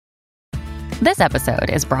This episode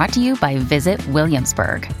is brought to you by Visit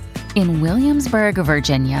Williamsburg. In Williamsburg,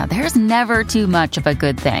 Virginia, there's never too much of a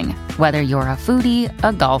good thing. Whether you're a foodie,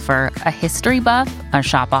 a golfer, a history buff, a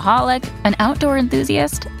shopaholic, an outdoor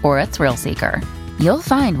enthusiast, or a thrill seeker, you'll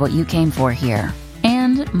find what you came for here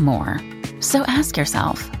and more. So ask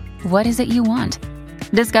yourself, what is it you want?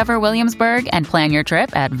 Discover Williamsburg and plan your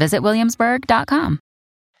trip at visitwilliamsburg.com.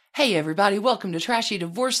 Hey everybody, welcome to Trashy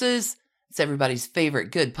Divorces. It's everybody's favorite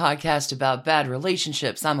good podcast about bad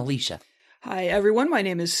relationships. I'm Alicia. Hi everyone, my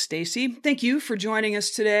name is Stacy. Thank you for joining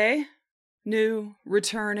us today. New,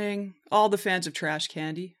 returning, all the fans of trash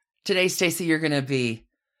candy. Today, Stacy, you're going to be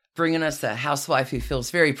bringing us a housewife who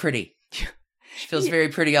feels very pretty. She feels very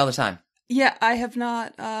pretty all the time. Yeah, I have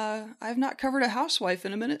not covered a housewife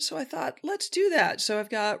in a minute, so I thought, let's do that. So I've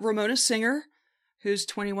got Ramona Singer, whose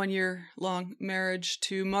 21-year-long marriage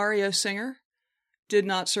to Mario Singer did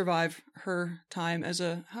not survive her time as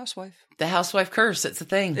a housewife. The housewife curse, it's a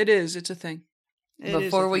thing. It is, it's a thing.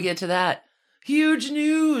 Before we get to that, huge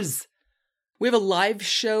news! We have a live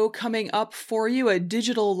show coming up for you, a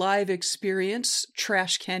digital live experience,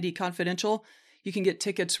 Trash Candy Confidential. You can get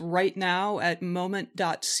tickets right now at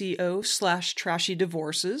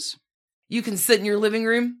moment.co/trashydivorces. You can sit in your living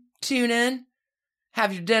room, tune in,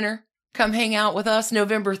 have your dinner, come hang out with us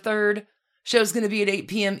November 3rd. Show's going to be at 8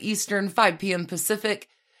 p.m. Eastern, 5 p.m. Pacific.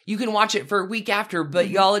 You can watch it for a week after, but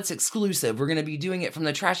y'all, it's exclusive. We're going to be doing it from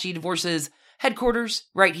the Trashy Divorces headquarters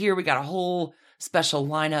right here. We got a whole special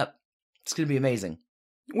lineup. It's going to be amazing.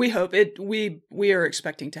 We hope it. We are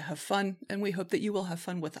expecting to have fun, and we hope that you will have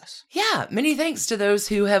fun with us. Yeah, many thanks to those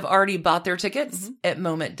who have already bought their tickets at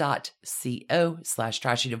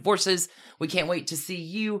moment.co/trashydivorces. We can't wait to see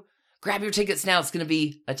you. Grab your tickets now. It's going to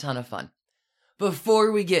be a ton of fun.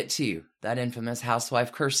 Before we get to that infamous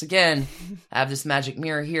housewife curse again, I have this magic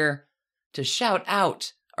mirror here to shout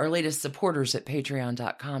out our latest supporters at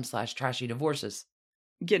patreon.com/trashydivorces.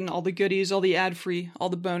 Getting all the goodies, all the ad-free, all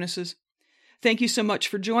the bonuses. Thank you so much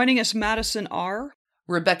for joining us, Madison R.,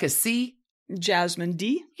 Rebecca C., Jasmine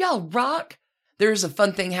D. Y'all rock! There's a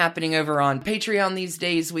fun thing happening over on Patreon these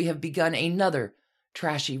days. We have begun another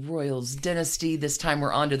Trashy Royals dynasty. This time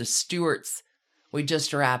we're on to the Stuarts. We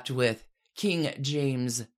just wrapped with King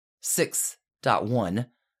James 6.1.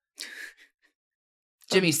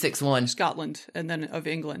 Jimmy 6.1. Scotland, and then of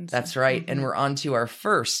England. That's right. And we're on to our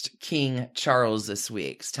first King Charles this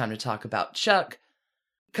week. It's time to talk about Chuck.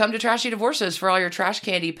 Come to Trashy Divorces for all your trash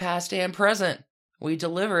candy, past and present. We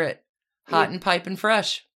deliver it hot and piping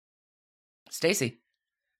fresh. Stacy,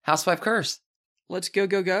 housewife curse. Let's go,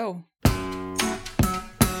 go, go.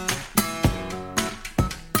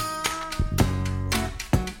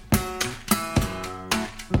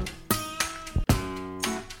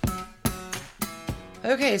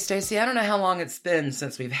 Okay, Stacy, I don't know how long it's been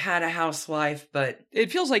since we've had a housewife, but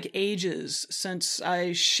it feels like ages since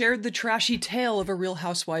I shared the trashy tale of a Real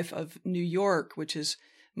Housewife of New York, which is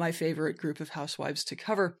my favorite group of housewives to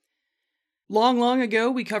cover. Long, long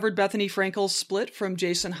ago, we covered Bethany Frankel's split from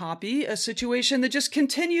Jason Hoppy, a situation that just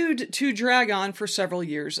continued to drag on for several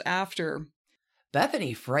years after.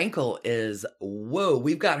 Bethany Frankel is, whoa,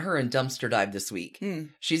 we've got her in Dumpster Dive this week.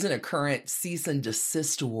 She's in a current cease and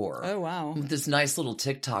desist war. Oh, wow. With this nice little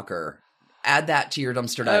TikToker. Add that to your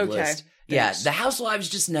Dumpster Dive list. Thanks. Yeah, the housewives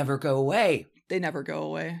just never go away. They never go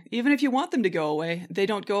away. Even if you want them to go away, they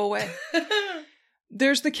don't go away.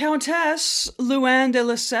 There's the Countess, Luann de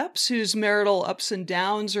Lesseps, whose marital ups and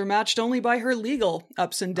downs are matched only by her legal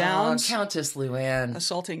ups and downs. Countess Luann.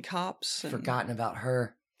 Assaulting cops. Forgotten about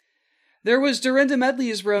her. There was Dorinda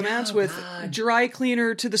Medley's romance with dry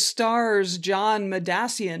cleaner to the stars John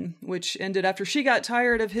Madassian, which ended after she got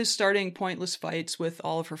tired of his starting pointless fights with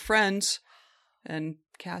all of her friends and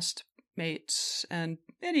cast mates. And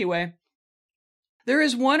anyway, there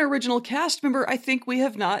is one original cast member I think we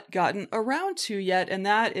have not gotten around to yet, and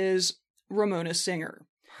that is Ramona Singer.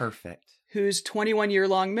 Perfect. Whose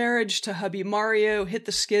 21-year-long marriage to hubby Mario hit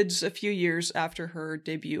the skids a few years after her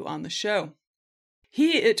debut on the show.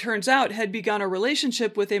 He, it turns out, had begun a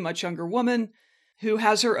relationship with a much younger woman who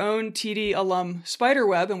has her own TD alum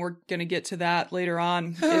spiderweb, and we're going to get to that later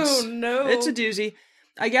on. No. It's a doozy.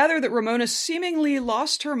 I gather that Ramona seemingly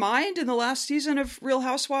lost her mind in the last season of Real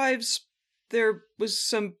Housewives. There was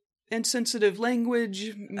some insensitive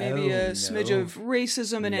language, maybe a smidge of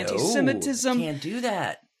racism and anti-Semitism. Can't do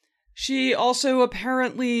that. She also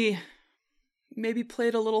apparently maybe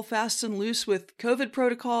played a little fast and loose with COVID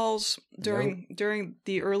protocols during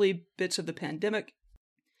the early bits of the pandemic.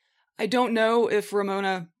 I don't know if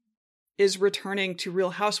Ramona is returning to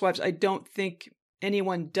Real Housewives. I don't think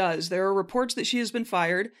anyone does. There are reports that she has been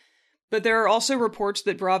fired, But there are also reports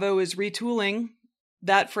that Bravo is retooling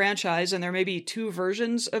that franchise, and there may be 2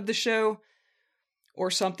 versions of the show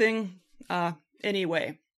or something.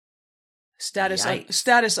 Anyway,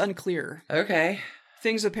 status unclear. Okay.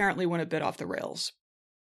 Things apparently went a bit off the rails.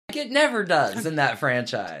 It never does in that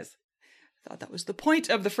franchise. I thought that was the point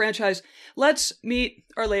of the franchise. Let's meet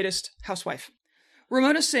our latest housewife.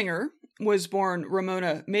 Ramona Singer was born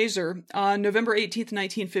Ramona Mazer on November 18th,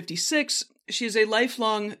 1956. She is a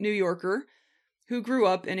lifelong New Yorker who grew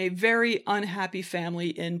up in a very unhappy family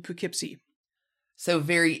in Poughkeepsie. So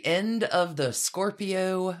very end of the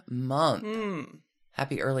Scorpio month.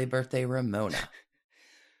 Happy early birthday, Ramona.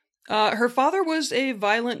 Her father was a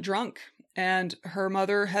violent drunk, and her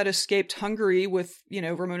mother had escaped Hungary with,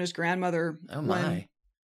 Ramona's grandmother. Oh, my.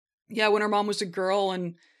 When her mom was a girl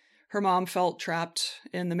and her mom felt trapped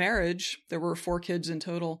in the marriage. There were 4 kids in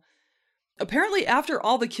total. Apparently, after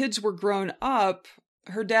all the kids were grown up,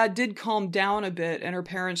 her dad did calm down a bit, and her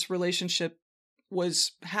parents' relationship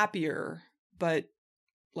was happier. But,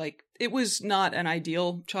 it was not an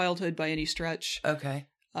ideal childhood by any stretch. Okay.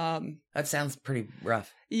 That sounds pretty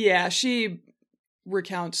rough. Yeah, she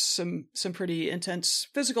recounts some pretty intense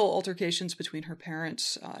physical altercations between her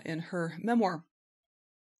parents in her memoir.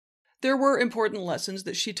 There were important lessons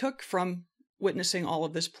that she took from witnessing all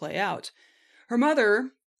of this play out. Her mother,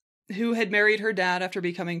 who had married her dad after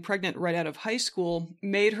becoming pregnant right out of high school,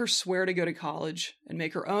 made her swear to go to college and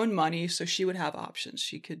make her own money so she would have options.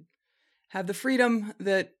 She could have the freedom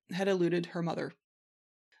that had eluded her mother.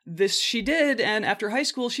 This she did, and after high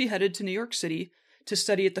school, she headed to New York City to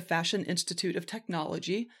study at the Fashion Institute of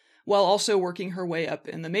Technology, while also working her way up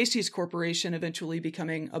in the Macy's Corporation, eventually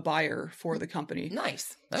becoming a buyer for the company.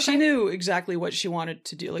 Nice. Okay. She knew exactly what she wanted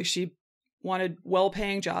to do. She wanted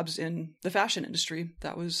well-paying jobs in the fashion industry.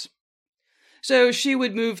 So she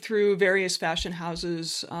would move through various fashion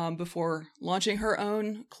houses before launching her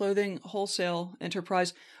own clothing wholesale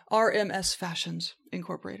enterprise, RMS Fashions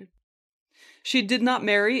Incorporated. She did not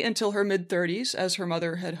marry until her mid-30s, as her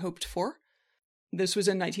mother had hoped for. This was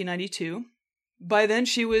in 1992. By then,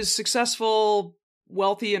 she was successful,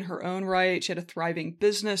 wealthy in her own right. She had a thriving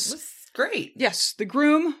business. That's great. Yes. The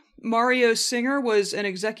groom, Mario Singer, was an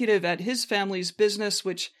executive at his family's business,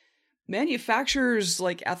 which manufactures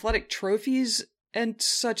athletic trophies and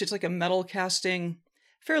such. It's like a metal casting,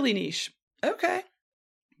 fairly niche. Okay.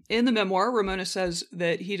 In the memoir, Ramona says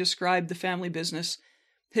that he described his family business,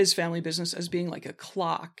 as being like a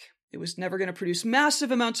clock. It was never going to produce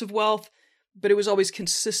massive amounts of wealth, but it was always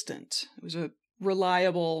consistent. It was a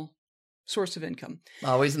reliable source of income.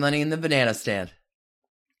 Always money in the banana stand.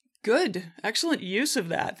 Good. Excellent use of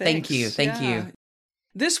that. Thanks. Thank you.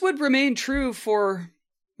 This would remain true for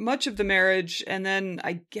much of the marriage, and then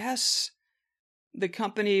I guess the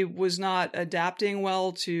company was not adapting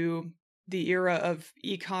well to the era of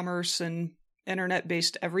e-commerce and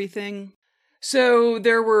internet-based everything. So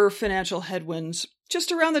there were financial headwinds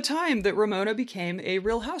just around the time that Ramona became a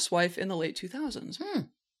Real Housewife in the late 2000s.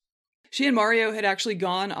 She and Mario had actually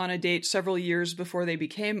gone on a date several years before they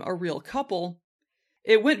became a real couple.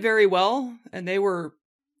 It went very well, and they were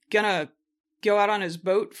gonna go out on his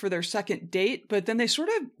boat for their second date, but then they sort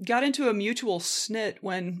of got into a mutual snit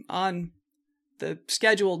when, on the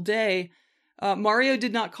scheduled day, Mario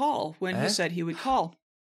did not call when he said he would call.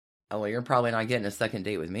 Oh, well, you're probably not getting a second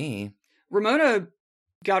date with me. Ramona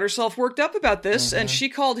got herself worked up about this, and she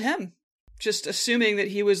called him, just assuming that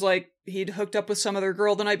he was he'd hooked up with some other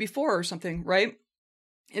girl the night before or something, right?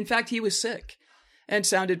 In fact, he was sick and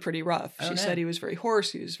sounded pretty rough. She said he was very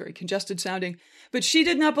hoarse, he was very congested sounding, but she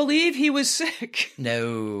did not believe he was sick.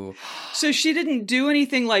 No. So she didn't do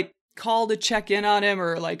anything like call to check in on him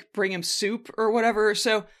or bring him soup or whatever.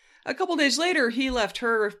 So a couple days later, he left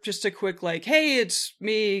her just a quick hey, it's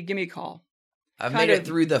me, give me a call. I've made it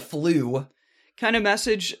through the flu. Kind of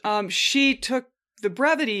message. She took the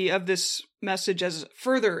brevity of this message as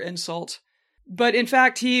further insult. But in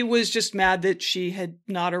fact, he was just mad that she had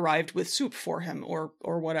not arrived with soup for him or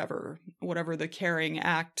whatever the caring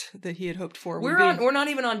act that he had hoped for would be. We're not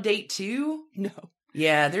even on date 2? No.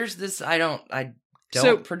 Yeah, there's this, I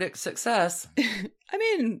don't predict success. I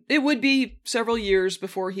mean, it would be several years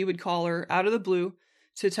before he would call her out of the blue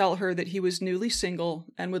to tell her that he was newly single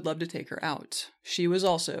and would love to take her out. She was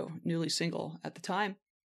also newly single at the time.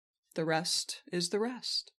 The rest is the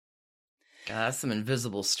rest. God, that's some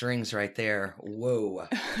invisible strings right there. Whoa.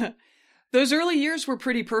 Those early years were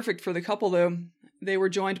pretty perfect for the couple, though. They were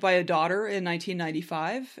joined by a daughter in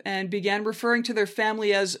 1995 and began referring to their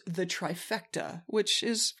family as the trifecta, which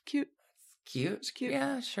is cute. Cute? It's cute.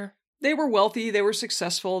 Yeah, sure. They were wealthy, they were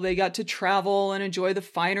successful, they got to travel and enjoy the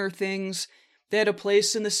finer things. They had a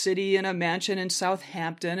place in the city and a mansion in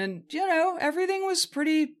Southampton, and, everything was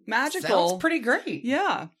pretty magical. Sounds pretty great.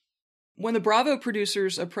 Yeah. When the Bravo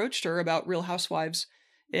producers approached her about Real Housewives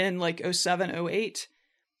in like 07, 08,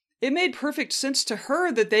 it made perfect sense to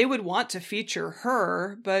her that they would want to feature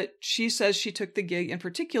her, but she says she took the gig in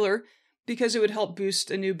particular because it would help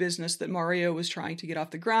boost a new business that Mario was trying to get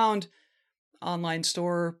off the ground, online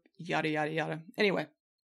store, yada, yada, yada. Anyway,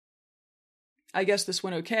 I guess this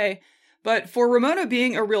went okay, but for Ramona,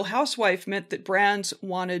 being a Real Housewife meant that brands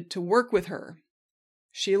wanted to work with her.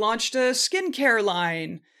 She launched a skincare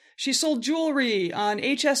line. She sold jewelry on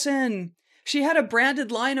HSN. She had a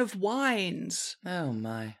branded line of wines. Oh,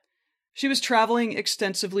 my. She was traveling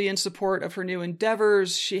extensively in support of her new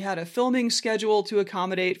endeavors. She had a filming schedule to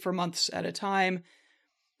accommodate for months at a time.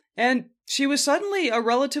 And she was suddenly a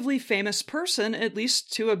relatively famous person, at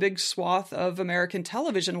least to a big swath of American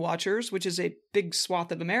television watchers, which is a big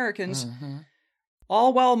swath of Americans. Mm-hmm.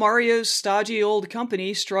 All while Mario's stodgy old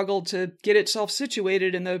company struggled to get itself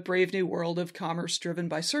situated in the brave new world of commerce driven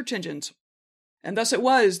by search engines. And thus it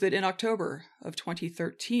was that in October of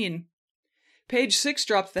 2013, Page 6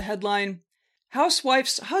 dropped the headline,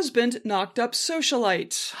 "Housewife's Husband Knocked Up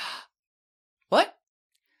Socialite." What?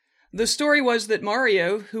 The story was that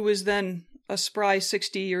Mario, who was then a spry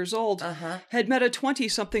 60 years old, had met a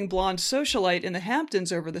 20-something blonde socialite in the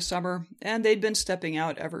Hamptons over the summer, and they'd been stepping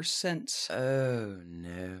out ever since. Oh,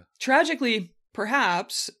 no. Tragically,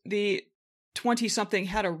 perhaps, the 20-something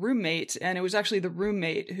had a roommate, and it was actually the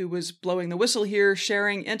roommate who was blowing the whistle here,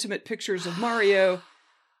 sharing intimate pictures of Mario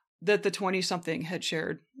that the 20-something had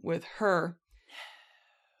shared with her.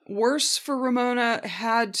 Worse for Ramona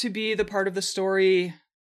had to be the part of the story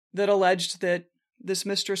that alleged that this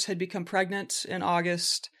mistress had become pregnant in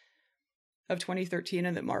August of 2013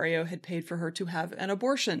 and that Mario had paid for her to have an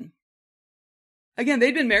abortion. Again,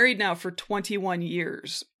 they'd been married now for 21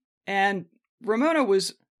 years, and Ramona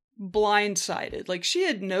was blindsided. Like, she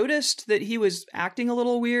had noticed that he was acting a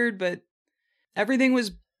little weird, but everything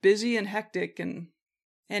was busy and hectic, and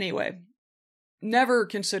anyway, never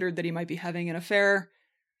considered that he might be having an affair.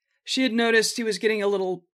 She had noticed he was getting a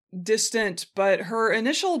little distant, but her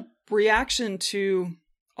initial reaction to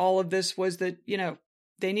all of this was that,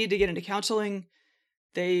 they need to get into counseling.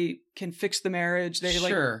 They can fix the marriage.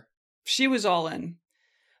 Sure. She was all in.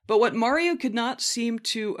 But what Mario could not seem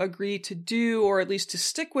to agree to do, or at least to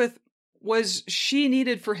stick with, was she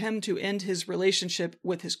needed for him to end his relationship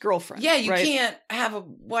with his girlfriend. Yeah, you can't have a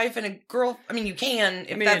wife and a girl. I mean, you can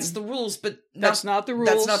if that's the rules, but that's not the rules.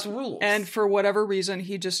 That's not the rules. And for whatever reason,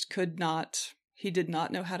 he just could not. He did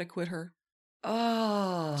not know how to quit her.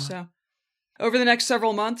 Oh. So, over the next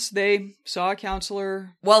several months, they saw a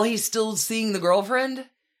counselor. While he's still seeing the girlfriend?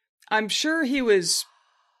 I'm sure he was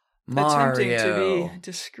attempting to be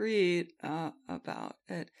discreet about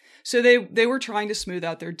it. So they were trying to smooth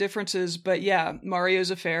out their differences, but yeah,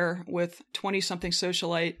 Mario's affair with 20-something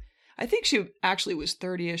socialite, I think she actually was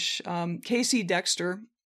 30-ish, Casey Dexter,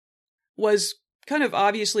 was kind of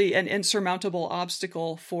obviously an insurmountable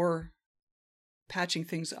obstacle for patching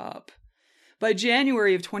things up. By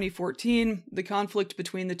January of 2014, the conflict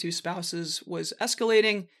between the two spouses was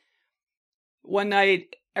escalating. One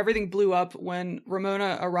night, everything blew up when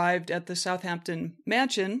Ramona arrived at the Southampton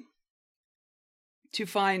mansion to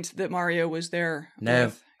find that Mario was there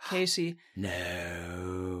with Casey.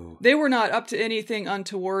 No. They were not up to anything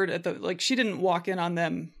untoward she didn't walk in on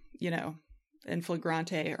them, in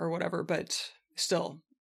flagrante or whatever, but still,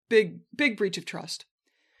 big breach of trust.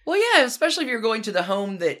 Well, yeah, especially if you're going to the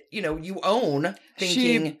home that, you own,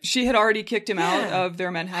 thinking... She had already kicked him out of their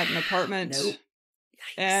Manhattan apartment. Nope.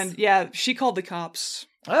 And yeah, she called the cops.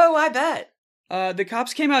 Oh, I bet. The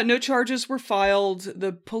cops came out, no charges were filed.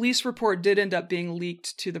 The police report did end up being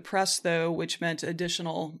leaked to the press, though, which meant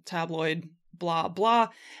additional tabloid blah, blah.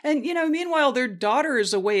 And, meanwhile, their daughter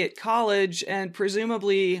is away at college and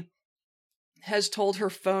presumably has told her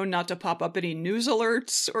phone not to pop up any news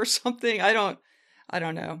alerts or something. I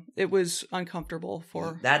don't know. It was uncomfortable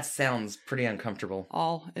for... That sounds pretty uncomfortable.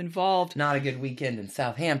 All involved. Not a good weekend in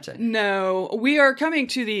Southampton. No. We are coming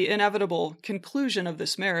to the inevitable conclusion of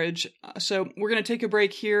this marriage. So we're going to take a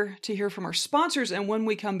break here to hear from our sponsors. And when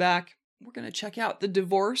we come back, we're going to check out the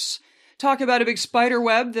divorce, talk about a big spider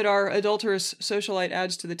web that our adulterous socialite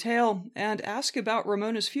adds to the tale, and ask about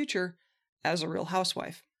Ramona's future as a Real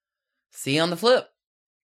Housewife. See you on the flip.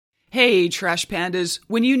 Hey, Trash Pandas.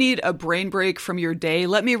 When you need a brain break from your day,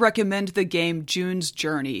 let me recommend the game June's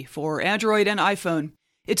Journey for Android and iPhone.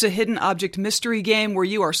 It's a hidden object mystery game where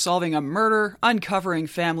you are solving a murder, uncovering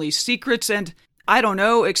family secrets, and,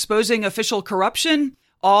 exposing official corruption.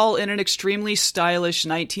 all in an extremely stylish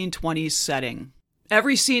 1920s setting.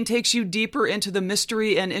 Every scene takes you deeper into the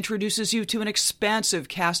mystery and introduces you to an expansive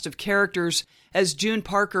cast of characters as June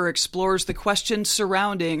Parker explores the questions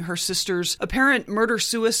surrounding her sister's apparent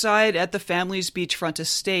murder-suicide at the family's beachfront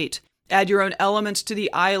estate. Add your own elements to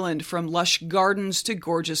the island, from lush gardens to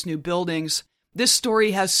gorgeous new buildings. This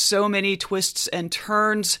story has so many twists and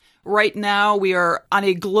turns. Right now, we are on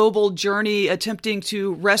a global journey attempting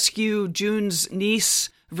to rescue June's niece,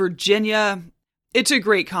 Virginia. It's a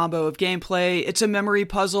great combo of gameplay. It's a memory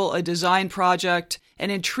puzzle, a design project, an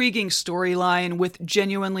intriguing storyline with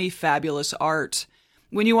genuinely fabulous art.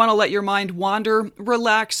 When you want to let your mind wander,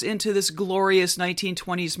 relax into this glorious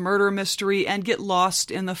 1920s murder mystery and get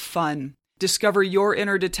lost in the fun. Discover your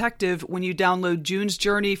inner detective when you download June's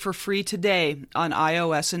Journey for free today on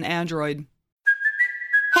iOS and Android.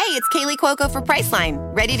 Hey, it's Kaylee Cuoco for Priceline.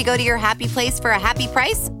 Ready to go to your happy place for a happy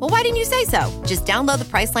price? Well, why didn't you say so? Just download the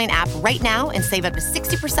Priceline app right now and save up to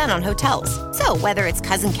 60% on hotels. So whether it's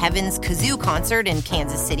Cousin Kevin's Kazoo Concert in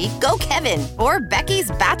Kansas City, go Kevin, or Becky's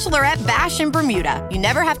Bachelorette Bash in Bermuda, you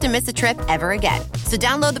never have to miss a trip ever again. So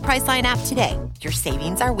download the Priceline app today. Your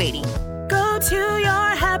savings are waiting. Go to your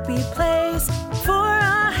happy place for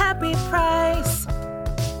a happy price.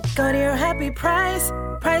 Go to your happy price,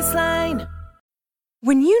 Priceline.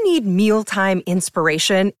 When you need mealtime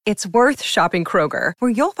inspiration, it's worth shopping Kroger, where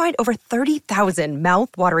you'll find over 30,000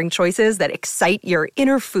 mouth-watering choices that excite your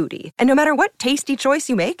inner foodie. And no matter what tasty choice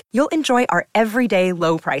you make, you'll enjoy our everyday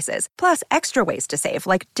low prices, plus extra ways to save,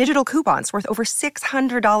 like digital coupons worth over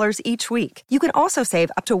 $600 each week. You can also save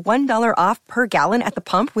up to $1 off per gallon at the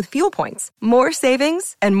pump with fuel points. More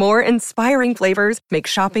savings and more inspiring flavors make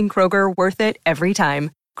shopping Kroger worth it every time.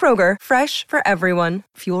 Kroger, fresh for everyone.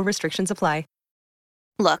 Fuel restrictions apply.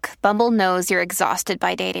 Look, Bumble knows you're exhausted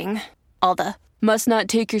by dating. All the, must not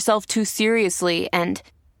take yourself too seriously, and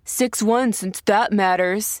 6'1" since that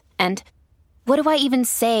matters, and what do I even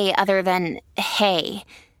say other than, hey?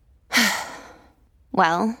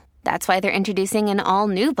 Well, that's why they're introducing an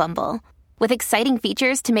all-new Bumble, with exciting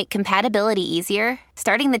features to make compatibility easier,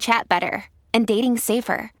 starting the chat better, and dating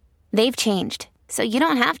safer. They've changed, so you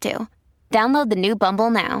don't have to. Download the new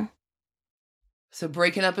Bumble now. So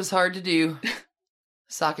breaking up is hard to do.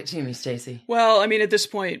 Sock it to me, Stacey. Well, I mean, at this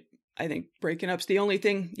point, I think breaking up's the only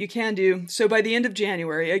thing you can do. So by the end of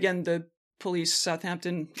January, again, the police,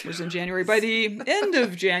 Southampton was in January. By the end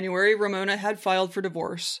of January, Ramona had filed for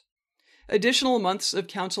divorce. Additional months of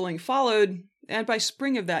counseling followed, and by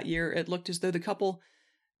spring of that year, it looked as though the couple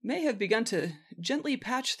may have begun to gently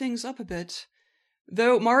patch things up a bit.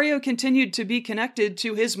 Though Mario continued to be connected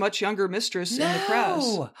to his much younger mistress in the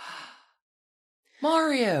press.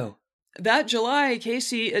 Mario! That July,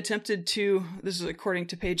 Casey attempted to, this is according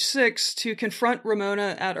to page 6, to confront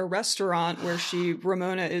Ramona at a restaurant where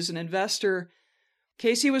Ramona is an investor.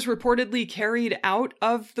 Casey was reportedly carried out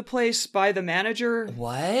of the place by the manager.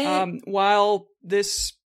 What? While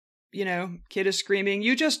this, kid is screaming,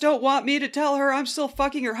 "You just don't want me to tell her I'm still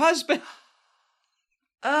fucking her husband."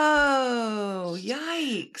 Oh,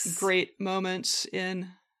 yikes. Great moments in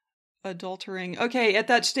adultering. Okay, at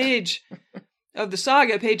that stage of the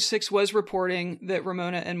saga, page 6 was reporting that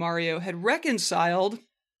Ramona and Mario had reconciled.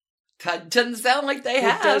 That doesn't sound like they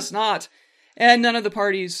have. It does not. And none of the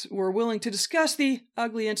parties were willing to discuss the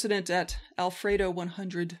ugly incident at Alfredo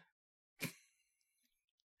 100.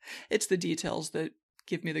 It's the details that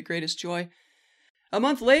give me the greatest joy. A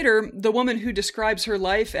month later, the woman who describes her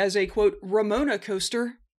life as a, quote, Ramona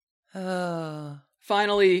coaster,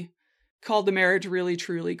 finally called the marriage really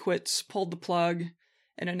truly quits, pulled the plug,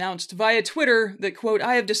 and announced via Twitter that, quote,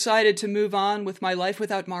 "I have decided to move on with my life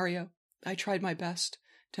without Mario. I tried my best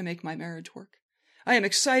to make my marriage work. I am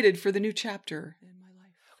excited for the new chapter in my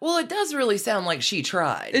life." Well, it does really sound like she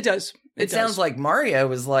tried. It does. It sounds like Mario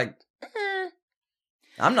was like,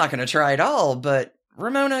 I'm not going to try at all, but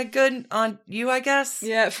Ramona, good on you, I guess?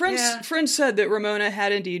 Yeah, friends said that Ramona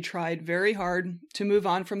had indeed tried very hard to move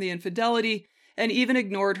on from the infidelity and even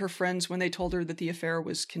ignored her friends when they told her that the affair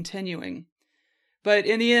was continuing. But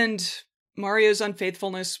in the end, Mario's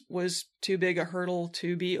unfaithfulness was too big a hurdle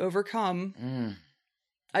to be overcome.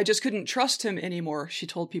 "I just couldn't trust him anymore," she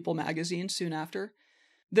told People magazine soon after.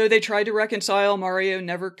 Though they tried to reconcile, Mario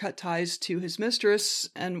never cut ties to his mistress,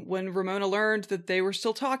 and when Ramona learned that they were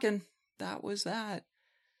still talking, that was that.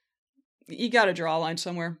 You gotta draw a line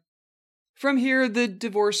somewhere. From here, the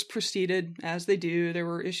divorce proceeded, as they do. There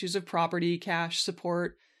were issues of property, cash,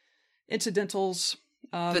 support, incidentals.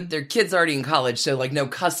 But their kid's already in college, so no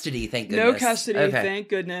custody, thank goodness. No custody, thank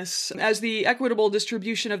goodness. As the equitable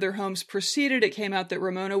distribution of their homes proceeded, it came out that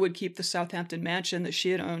Ramona would keep the Southampton mansion that she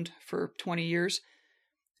had owned for 20 years.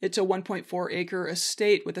 It's a 1.4-acre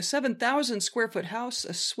estate with a 7,000-square-foot house,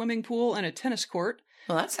 a swimming pool, and a tennis court.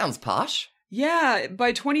 Well, that sounds posh. Yeah,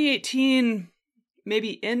 by 2018, maybe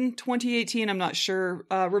in 2018, I'm not sure,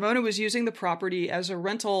 Ramona was using the property as a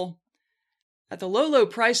rental at the low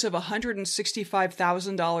price of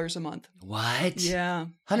 $165,000 a month. What? Yeah.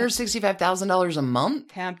 $165,000 a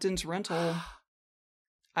month? Hampton's rental.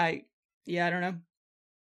 I don't know.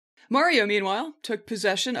 Mario, meanwhile, took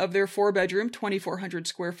possession of their 4-bedroom,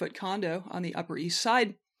 2,400-square-foot condo on the Upper East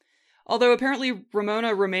Side. Although apparently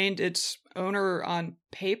Ramona remained its owner on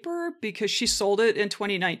paper because she sold it in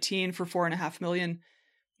 2019 for $4.5 million,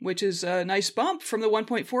 which is a nice bump from the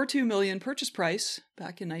 $1.42 million purchase price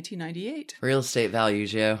back in 1998. Real estate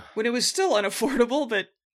values, yo. When it was still unaffordable, but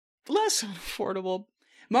less unaffordable.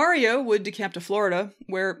 Mario would decamp to Florida,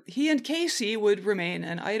 where he and Casey would remain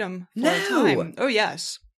an item for a time. Oh,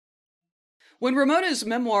 yes. When Ramona's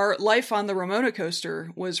memoir, Life on the Ramona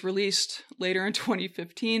Coaster, was released later in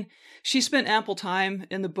 2015, she spent ample time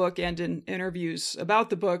in the book and in interviews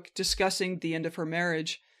about the book discussing the end of her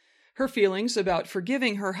marriage, her feelings about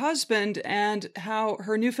forgiving her husband, and how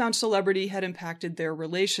her newfound celebrity had impacted their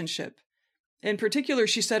relationship. In particular,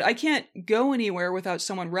 she said, "I can't go anywhere without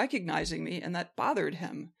someone recognizing me," and that bothered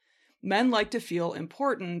him. Men like to feel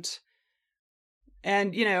important.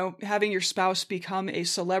 And, having your spouse become a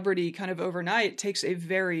celebrity kind of overnight takes a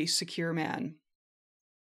very secure man.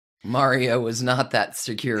 Mario was not that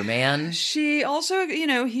secure man. She also,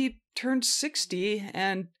 he turned 60,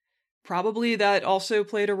 and probably that also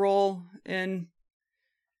played a role in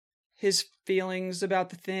his feelings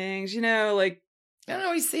about the things, I don't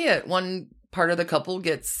always see it. One part of the couple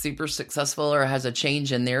gets super successful or has a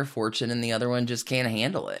change in their fortune, and the other one just can't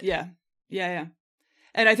handle it. Yeah.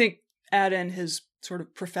 And I think add in his sort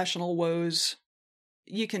of professional woes,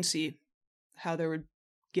 you can see how there would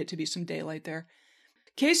get to be some daylight there.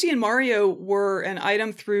 Casey and Mario were an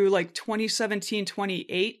item through 2017,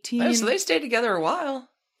 2018. Oh, so they stayed together a while.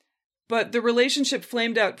 But the relationship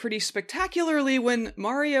flamed out pretty spectacularly when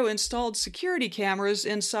Mario installed security cameras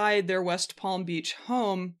inside their West Palm Beach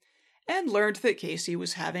home and learned that Casey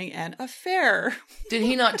was having an affair. Did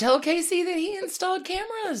he not tell Casey that he installed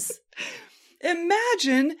cameras?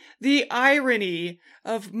 Imagine the irony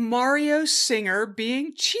of Mario Singer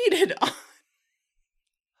being cheated on.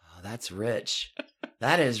 Oh, that's rich.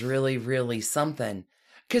 That is really, really something.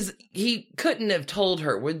 Because he couldn't have told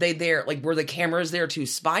her. Were the cameras there to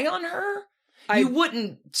spy on her? You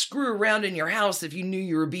wouldn't screw around in your house if you knew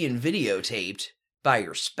you were being videotaped by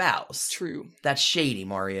your spouse. True. That's shady,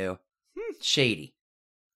 Mario. Shady.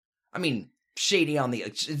 I mean,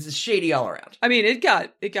 it's shady all around. I mean,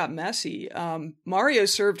 it got messy. Mario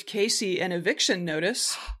served Casey an eviction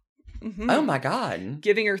notice. Mm-hmm. Oh my God.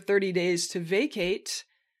 Giving her 30 days to vacate.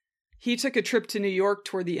 He took a trip to New York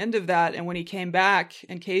toward the end of that, and when he came back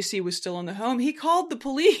and Casey was still in the home, he called the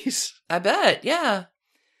police. I bet, yeah.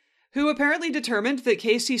 Who apparently determined that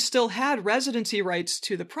Casey still had residency rights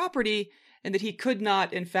to the property and that he could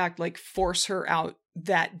not, in fact, force her out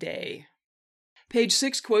that day. Page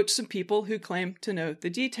 6 quotes some people who claim to know the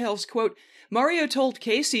details. Quote, Mario told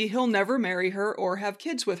Casey he'll never marry her or have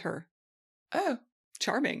kids with her. Oh,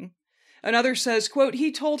 charming. Another says, quote,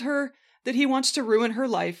 he told her that he wants to ruin her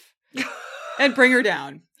life and bring her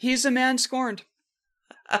down. He's a man scorned.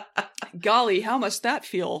 Golly, how must that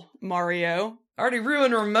feel, Mario? Already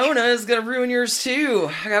ruined Ramona is going to ruin yours too.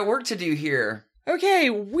 I got work to do here. Okay,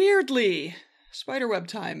 weirdly, spiderweb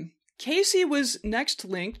time. Casey was next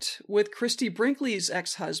linked with Christy Brinkley's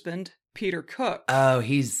ex-husband, Peter Cook. Oh,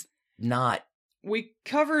 he's not. We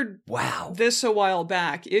covered this a while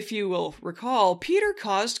back. If you will recall, Peter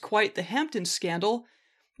caused quite the Hampton scandal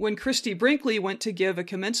when Christy Brinkley went to give a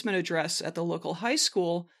commencement address at the local high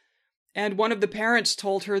school, and one of the parents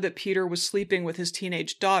told her that Peter was sleeping with his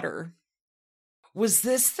teenage daughter. Was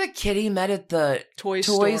this the kid he met at the toy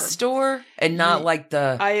store? And not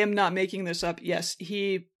I am not making this up. Yes,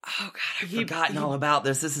 he... Oh, God, I've forgotten all about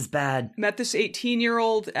this. This is bad. Met this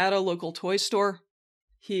 18-year-old at a local toy store.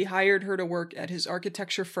 He hired her to work at his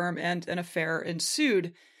architecture firm, and an affair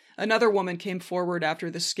ensued. Another woman came forward after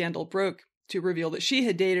the scandal broke to reveal that she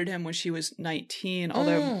had dated him when she was 19,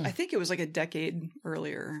 although I think it was a decade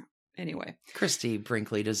earlier. Anyway. Christy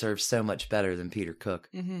Brinkley deserves so much better than Peter Cook.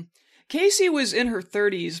 Mm-hmm. Casey was in her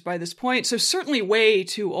 30s by this point, so certainly way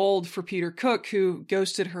too old for Peter Cook, who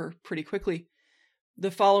ghosted her pretty quickly.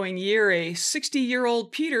 The following year, a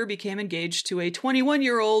 60-year-old Peter became engaged to a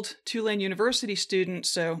 21-year-old Tulane University student,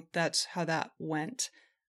 so that's how that went.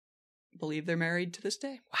 I believe they're married to this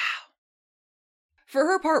day. Wow. For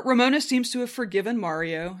her part, Ramona seems to have forgiven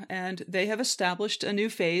Mario, and they have established a new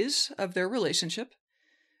phase of their relationship.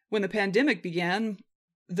 When the pandemic began,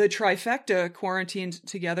 the trifecta quarantined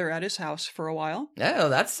together at his house for a while. Oh,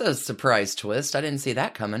 that's a surprise twist. I didn't see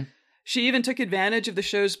that coming. She even took advantage of the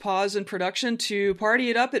show's pause in production to party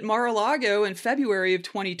it up at Mar-a-Lago in February of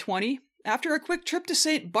 2020. After a quick trip to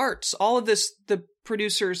St. Bart's, all of this, the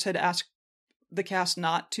producers had asked the cast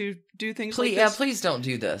not to do things like this. Yeah, please don't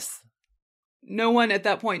do this. No one at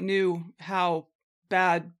that point knew how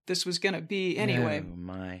bad this was going to be anyway. Oh,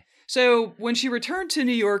 my. So when she returned to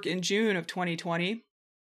New York in June of 2020,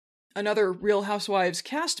 another Real Housewives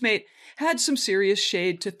castmate had some serious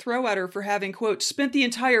shade to throw at her for having, quote, spent the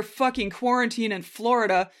entire fucking quarantine in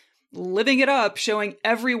Florida living it up, showing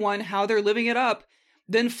everyone how they're living it up.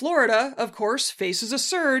 Then Florida, of course, faces a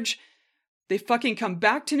surge. They fucking come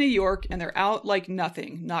back to New York and they're out like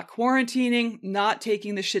nothing, not quarantining, not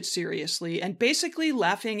taking the shit seriously, and basically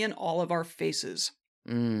laughing in all of our faces.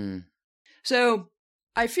 So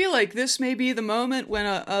I feel like this may be the moment when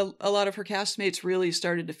a lot of her castmates really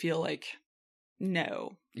started to feel like,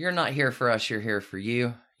 no. You're not here for us, you're here for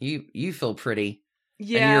you. You feel pretty.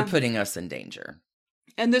 Yeah. And you're putting us in danger.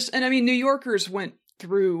 And I mean, New Yorkers went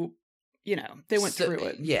through, they went through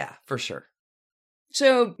it. Yeah, for sure.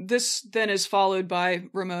 So this then is followed by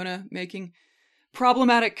Ramona making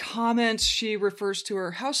problematic comments. She refers to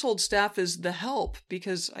her household staff as the help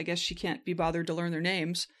because I guess she can't be bothered to learn their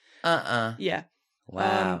names. Yeah.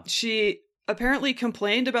 Wow. She apparently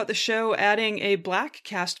complained about the show adding a black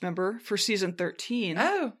cast member for season 13.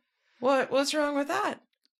 Oh, what's wrong with that?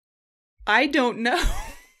 I don't know.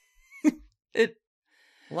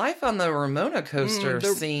 Life on the Ramona coaster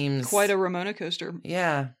seems quite a Ramona coaster.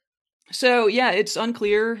 Yeah. So, yeah, it's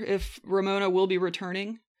unclear if Ramona will be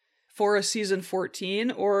returning for a season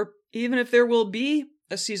 14, or even if there will be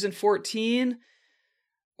a season 14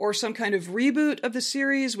 or some kind of reboot of the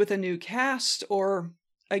series with a new cast, or,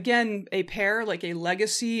 again, a pair, like a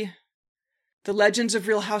legacy, the Legends of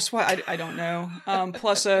Real Housewives, I don't know,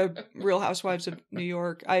 plus a Real Housewives of New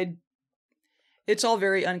York. It's all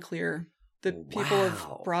very unclear. The people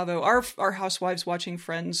of Bravo, our housewives watching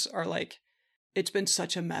Friends are like, it's been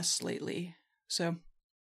such a mess lately. So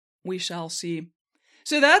we shall see.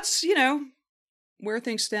 So that's, where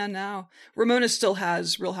things stand now. Ramona still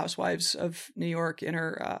has Real Housewives of New York in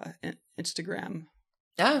her Instagram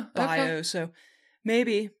bio. So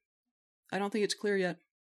maybe. I don't think it's clear yet.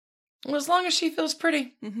 Well, as long as she feels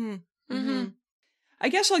pretty. I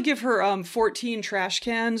guess I'll give her 14 trash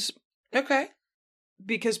cans. Okay.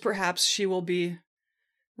 Because perhaps she will be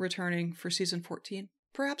returning for season 14.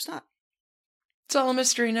 Perhaps not. It's all a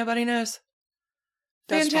mystery. Nobody knows.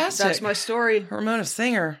 Fantastic. That's my story. Ramona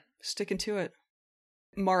Singer. Sticking to it.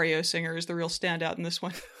 Mario Singer is the real standout in this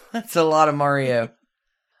one. That's a lot of Mario.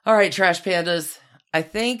 All right, Trash Pandas. I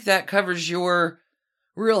think that covers your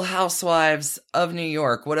Real Housewives of New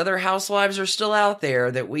York. What other housewives are still out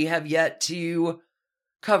there that we have yet to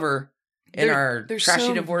cover in our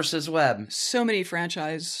Trashy Divorces web? So many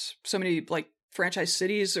franchise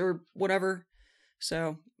cities or whatever.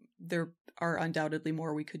 So there are undoubtedly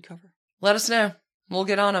more we could cover. Let us know. We'll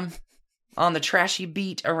get on them. On the trashy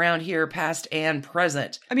beat around here, past and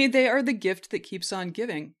present. I mean, they are the gift that keeps on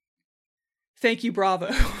giving. Thank you, Bravo.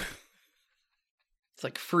 It's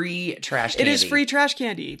like free trash candy. It is free trash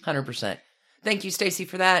candy. 100%. Thank you, Stacey,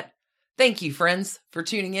 for that. Thank you, friends, for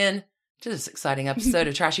tuning in to this exciting episode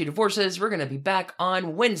of Trashy Divorces. We're going to be back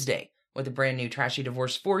on Wednesday with a brand new Trashy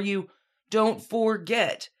Divorce for you. Don't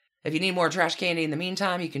forget, if you need more trash candy in the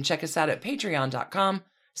meantime, you can check us out at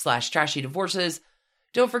patreon.com/trashydivorces.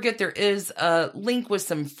 Don't forget there is a link with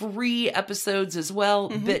some free episodes as well,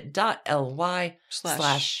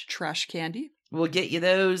 bit.ly/trash candy. We'll get you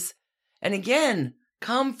those. And again,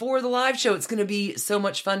 come for the live show. It's going to be so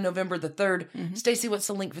much fun, November the 3rd. Stacey, what's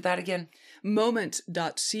the link for that again?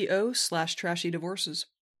 moment.co/trashydivorces.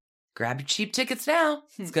 Grab your cheap tickets now.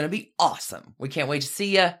 It's going to be awesome. We can't wait to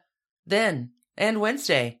see you then and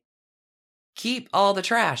Wednesday. Keep all the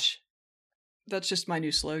trash. That's just my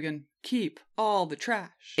new slogan. Keep all the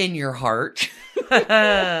trash. In your heart.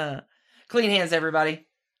 Clean hands, everybody.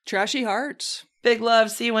 Trashy hearts. Big love.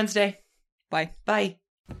 See you Wednesday. Bye. Bye.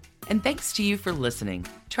 And thanks to you for listening.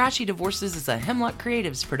 Trashy Divorces is a Hemlock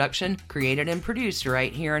Creatives production, created and produced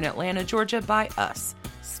right here in Atlanta, Georgia by us,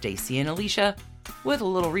 Stacey and Alicia, with a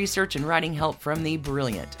little research and writing help from the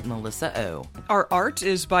brilliant Melissa O. Our art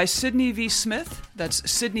is by Sydney V. Smith. That's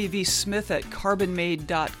Sydney V. Smith at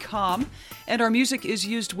carbonmade.com. And our music is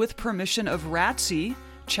used with permission of Ratsy.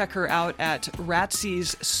 Check her out at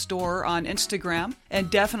Ratsy's store on Instagram. And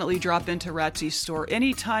definitely drop into Ratsy's store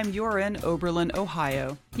anytime you're in Oberlin,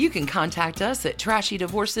 Ohio. You can contact us at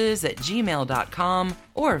trashydivorces@gmail.com.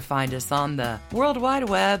 or find us on the World Wide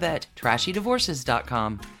Web at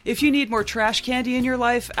trashydivorces.com. If you need more trash candy in your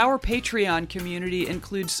life, our Patreon community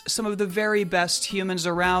includes some of the very best humans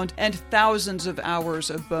around and thousands of hours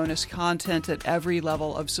of bonus content at every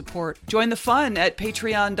level of support. Join the fun at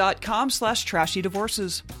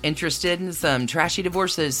patreon.com/trashydivorces. Interested in some Trashy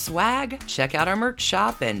Divorces swag? Check out our merch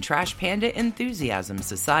shop and Trash Panda Enthusiasm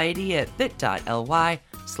Society at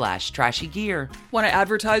bit.ly/trashygear. Want to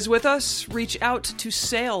advertise with us? Reach out to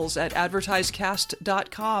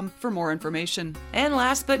sales@advertisecast.com for more information. And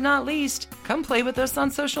last but not least, come play with us on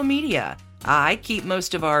social media. I keep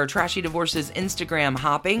most of our Trashy Divorces Instagram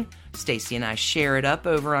hopping. Stacy and I share it up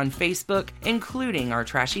over on Facebook, including our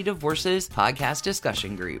Trashy Divorces podcast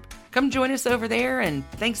discussion group. Come join us over there, and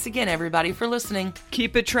thanks again, everybody, for listening.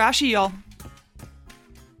 Keep it trashy, y'all.